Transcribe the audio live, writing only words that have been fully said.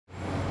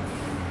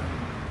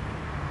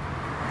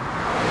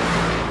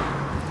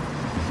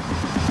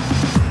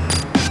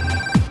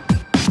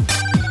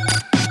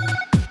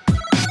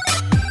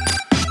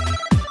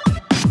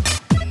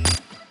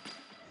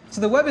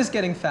So the web is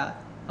getting fat.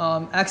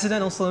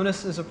 Accidental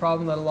slowness is a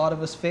problem that a lot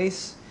of us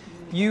face.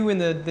 You in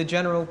the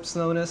general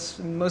slowness,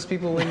 most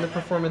people in the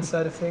performance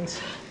side of things.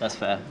 That's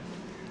fair.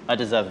 I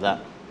deserve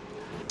that.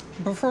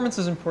 Performance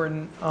is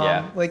important.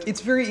 Yeah. Like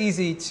it's very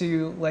easy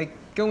to like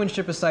go and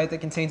ship a site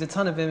that contains a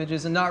ton of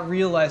images and not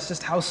realize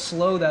just how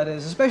slow that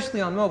is,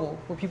 especially on mobile,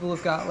 where people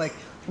have got like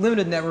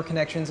limited network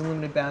connections and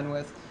limited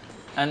bandwidth.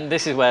 And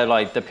this is where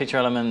like the picture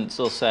elements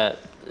all set,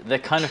 they're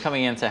kind of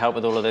coming in to help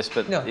with all of this,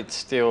 but it's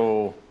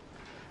still,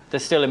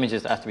 there's still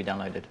images that have to be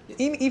downloaded.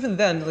 Even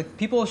then, like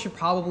people should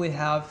probably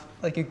have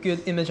like a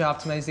good image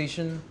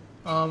optimization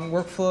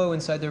workflow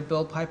inside their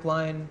build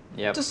pipeline.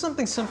 Yep. Just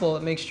something simple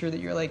that makes sure that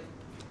you're like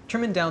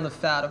trimming down the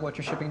fat of what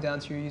you're shipping down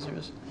to your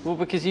users. Well,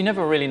 because you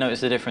never really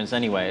notice the difference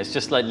anyway. It's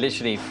just like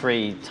literally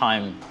free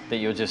time that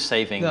you're just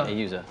saving a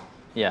user.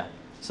 Yeah.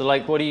 So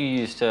like, what do you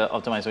use to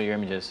optimize all your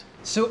images?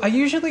 So I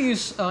usually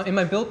use, in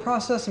my build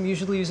process, I'm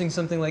usually using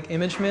something like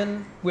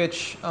ImageMin,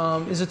 which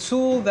is a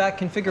tool that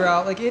can figure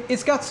out, like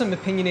it's got some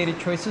opinionated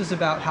choices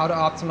about how to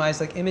optimize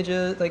like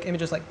images like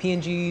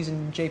PNGs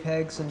and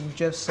JPEGs and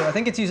GIFs. So I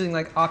think it's using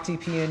like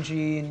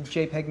OptiPNG and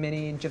JPEG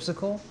Mini and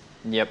GIFsicle.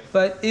 Yep.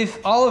 But if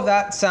all of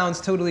that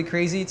sounds totally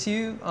crazy to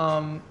you,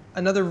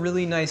 another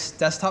really nice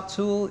desktop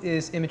tool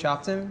is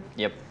ImageOptim.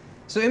 Yep.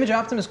 So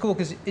ImageOptim is cool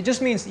because it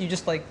just means that you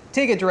just like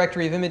take a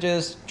directory of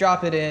images,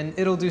 drop it in,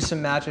 it'll do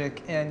some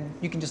magic, and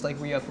you can just like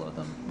re-upload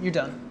them. You're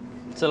done.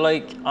 So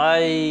like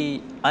I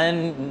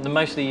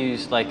mostly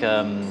use like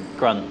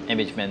Grunt,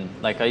 ImageMin.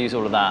 Like I use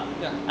all of that,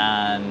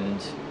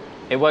 and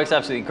it works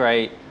absolutely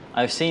great.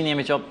 I've seen the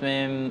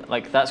ImageOptim,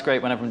 like that's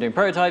great whenever I'm doing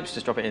prototypes.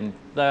 Just drop it in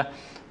there.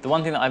 The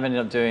one thing that I've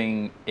ended up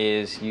doing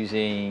is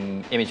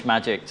using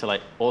ImageMagick to like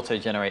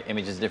auto-generate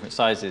images of different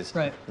sizes.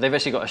 Right. They've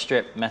actually got a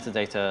strip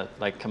metadata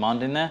like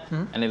command in there,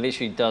 and it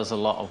literally does a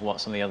lot of what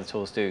some of the other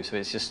tools do. So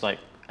it's just like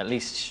at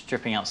least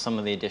stripping out some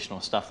of the additional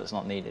stuff that's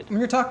not needed. When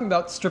you're talking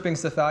about stripping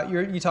stuff out,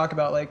 you talk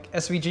about like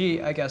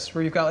SVG, I guess,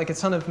 where you've got like a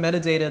ton of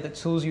metadata that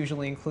tools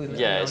usually include.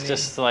 Yeah, it's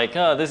just like,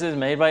 oh, this is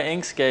made by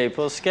Inkscape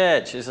or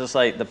Sketch. It's just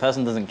like the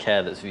person doesn't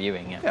care that's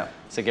viewing it. Yeah.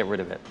 So get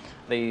rid of it.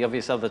 The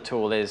obvious other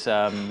tool is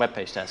web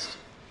page test.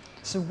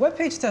 So web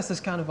page test is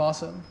kind of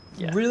awesome.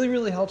 Yeah. Really,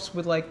 really helps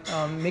with like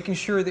making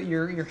sure that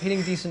you're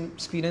hitting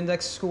decent speed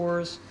index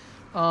scores.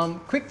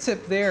 Quick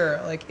tip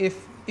there, like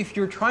if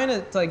you're trying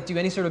to like do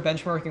any sort of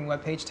benchmarking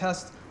web page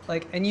test,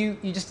 like and you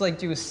just like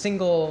do a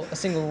single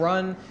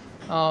run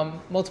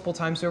multiple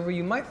times over,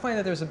 you might find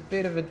that there's a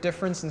bit of a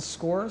difference in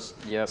scores.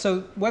 Yep.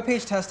 So web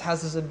page test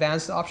has this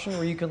advanced option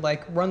where you can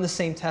like run the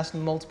same test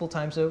multiple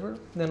times over, and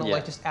then it'll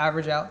like just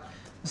average out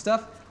the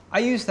stuff. I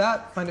use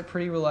that, find it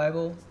pretty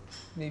reliable.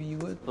 Maybe you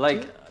would.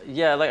 Like,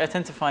 yeah, like I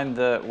tend to find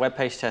the web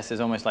page test is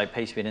almost like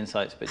PageSpeed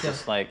Insights, but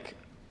just like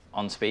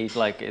on speed.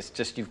 Like it's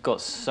just, you've got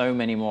so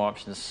many more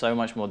options, so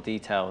much more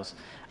details.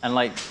 And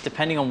like,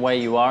 depending on where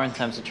you are in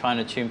terms of trying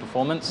to tune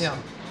performance,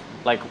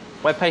 like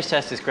web page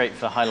test is great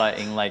for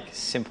highlighting like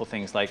simple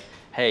things like,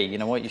 hey, you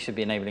know what, you should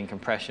be enabling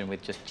compression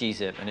with just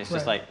gzip. And it's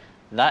just like,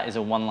 that is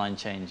a one-line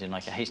change in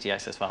like a HD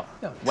access file.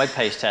 Web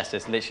page test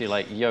is literally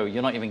like, yo,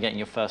 you're not even getting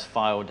your first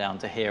file down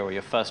to here, or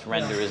your first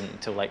render isn't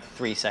until like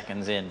 3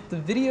 seconds in. The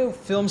video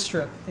film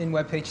strip in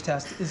web page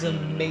test is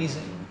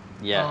amazing.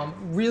 Yeah.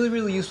 Really,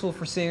 really useful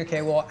for seeing,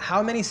 okay, well,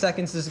 how many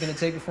seconds is it going to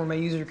take before my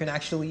user can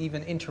actually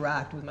even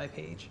interact with my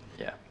page?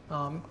 Yeah.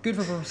 Good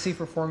for perceived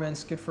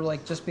performance, good for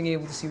like just being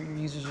able to see what your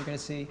users are going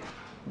to see.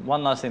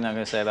 One last thing that I'm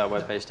going to say about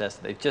web page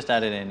test that they've just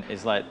added in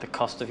is like the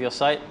cost of your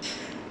site.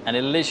 And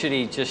it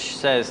literally just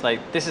says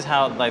like, this is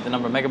how like the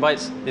number of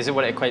megabytes, this is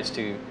what it equates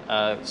to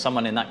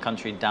someone in that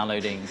country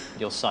downloading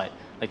your site.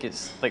 Like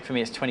it's like, for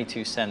me, it's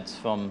 22 cents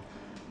from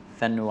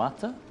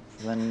Vanuatu?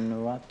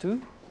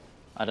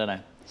 I don't know,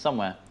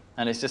 somewhere.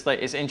 And it's just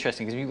like, it's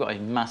interesting because you've got a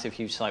massive,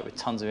 huge site with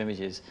tons of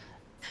images.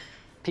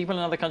 People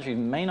in other countries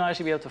may not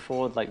actually be able to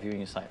afford like viewing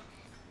your site.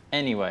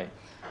 Anyway,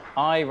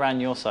 I ran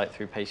your site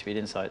through PageSpeed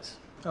Insights.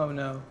 Oh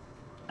no.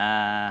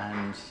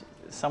 And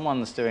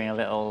someone's doing a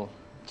little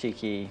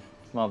cheeky,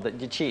 well,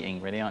 you're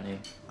cheating really, aren't you?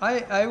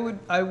 I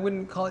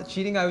wouldn't call it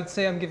cheating. I would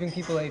say I'm giving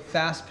people a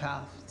fast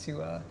path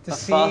to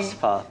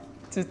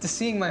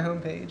seeing my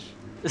homepage.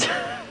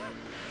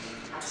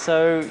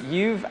 So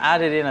you've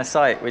added in a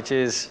site which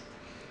is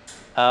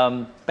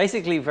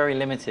basically very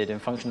limited in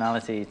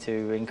functionality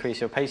to increase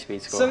your page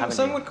speed score, haven't you?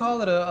 Some would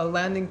call it a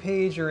landing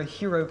page or a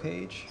hero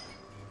page.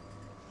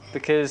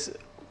 Because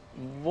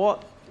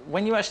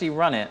when you actually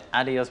run it,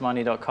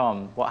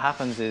 addyosmoney.com, what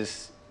happens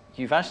is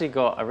you've actually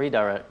got a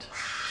redirect.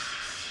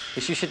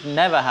 Which you should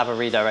never have a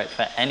redirect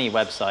for any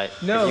website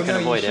if you can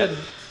avoid it.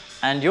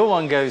 And your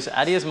one goes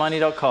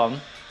addyosmoney.com,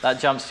 that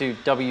jumps to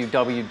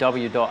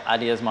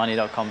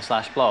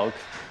www.addyosmoney.com/blog.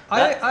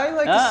 I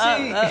like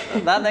to see.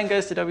 That then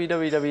goes to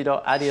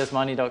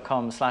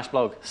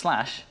www.addyosmoney.com/blog/, so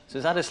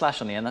it's added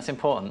slash on the end, that's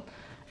important.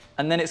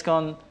 And then it's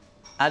gone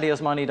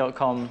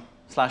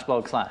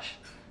addyosmoney.com/blog/.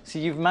 So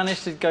you've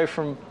managed to go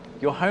from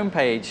your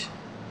homepage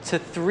to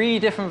 3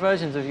 different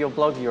versions of your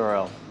blog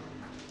URL.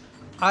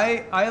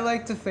 I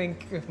like to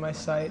think of my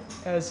site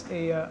as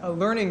a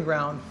learning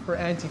ground for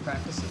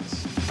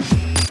anti-practices.